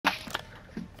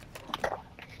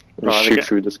Right, shoot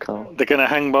through this car. They're going to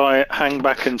hang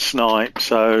back and snipe,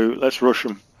 so let's rush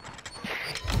them.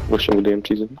 Rush them with the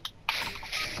MTs in.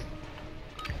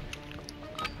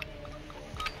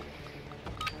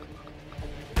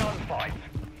 Gunfight.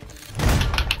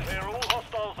 Clear all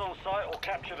hostiles on site or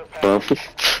capture the package. Round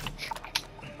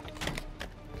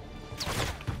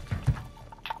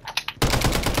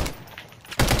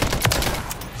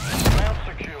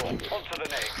secure. On to the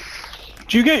next.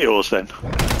 Do you get yours then?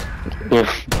 Yeah.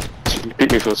 You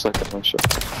beat me for a second, I'm sure.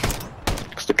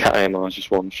 Because the cat AMR is just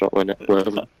one shot, wasn't it?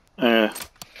 Wherever. Yeah.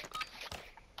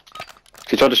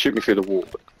 He tried to shoot me through the wall,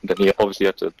 but then he obviously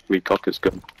had to recock his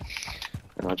gun.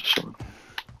 And I just shot him.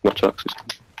 Watch out,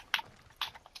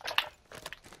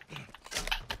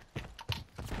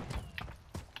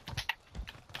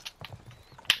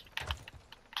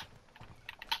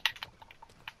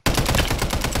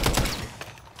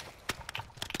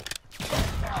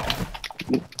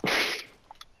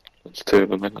 That's two of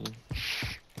them, isn't it?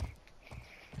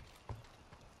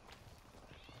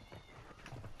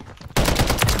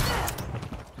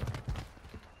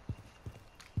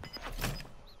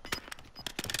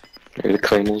 Maybe the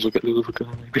claymores will get the other guy,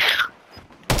 maybe.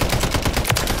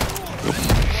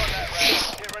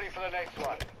 Get ready for the next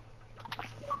one.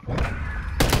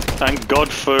 Thank God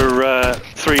for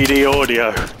 3D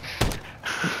audio.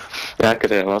 Yeah, I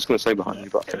could hear him. I was going to say behind you,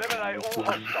 but I Eliminate all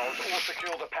hostiles or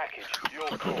secure the package. Your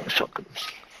call. shotguns.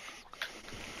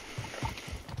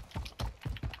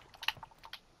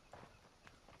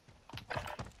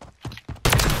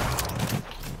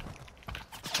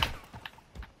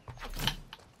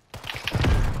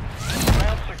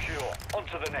 Round secure. On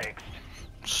to the next.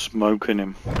 Smoking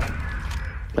him.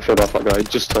 I feel like that guy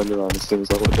just turned around as soon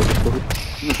as I went to the point.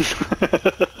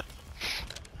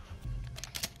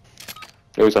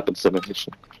 It always happens to me.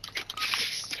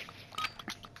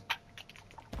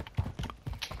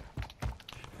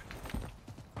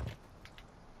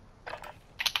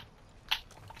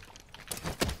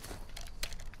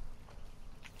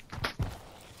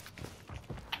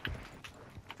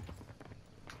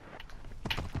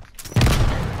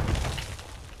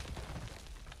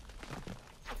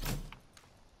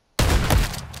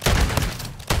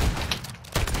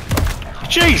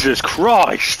 Jesus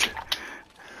Christ!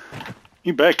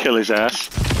 You better kill his ass.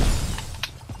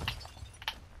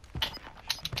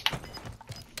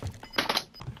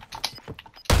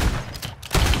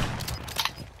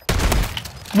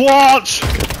 What?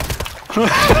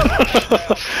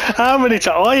 How many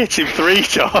times? I hit him 3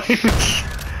 times.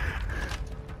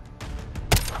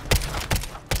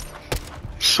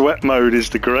 Sweat mode is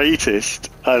the greatest,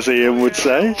 as Ian would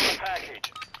say.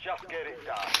 Package. Just get it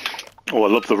done. Oh, I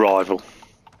love the rival.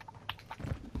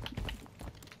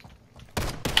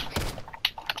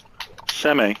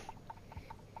 Semi.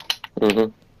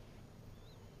 Mm-hmm.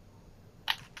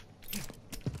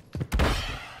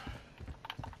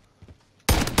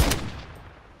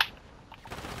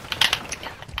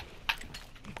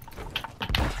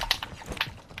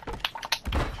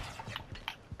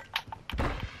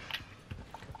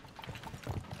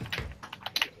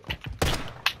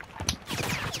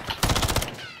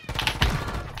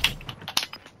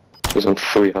 He's on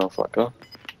 3 health, that guy.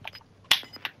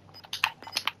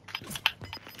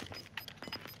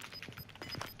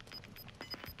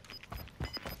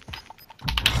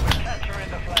 Capturing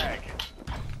the flag.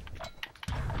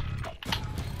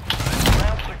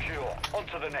 Round secure. On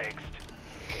to the next.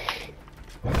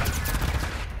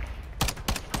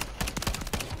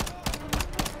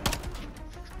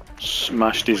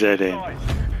 Smashed his head in.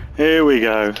 Here we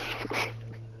go.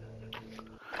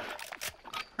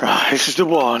 Right, this is the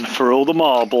one for all the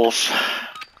marbles.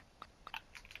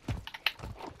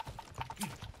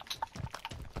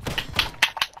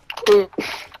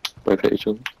 Both hit each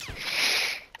other.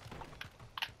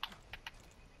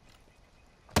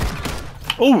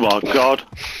 Oh my God.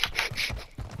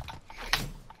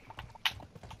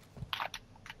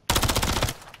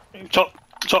 Top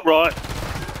right.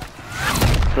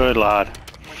 Good lad.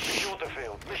 We secured the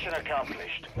field. Mission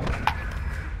accomplished.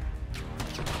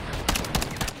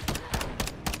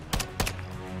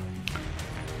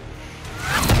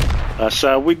 That's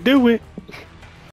how we do it.